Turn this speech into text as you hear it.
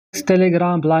Fix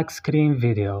Telegram black screen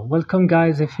video. Welcome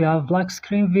guys, if you have black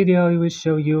screen video, I will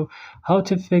show you how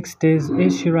to fix this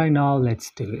issue right now.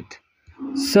 Let's do it.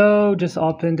 So just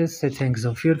open the settings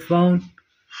of your phone.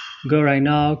 Go right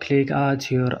now, click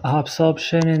at your apps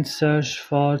option and search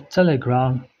for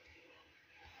Telegram.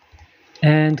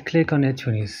 And click on it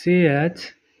when you see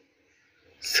it.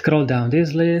 Scroll down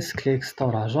this list, click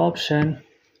storage option,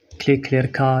 click clear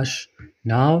cache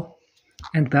now.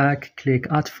 And back, click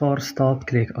add for stop,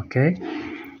 click OK.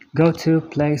 Go to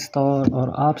Play Store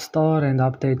or App Store and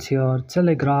update your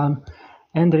Telegram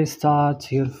and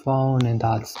restart your phone, and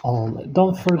that's all.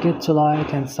 Don't forget to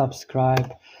like and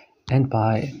subscribe, and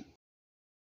bye.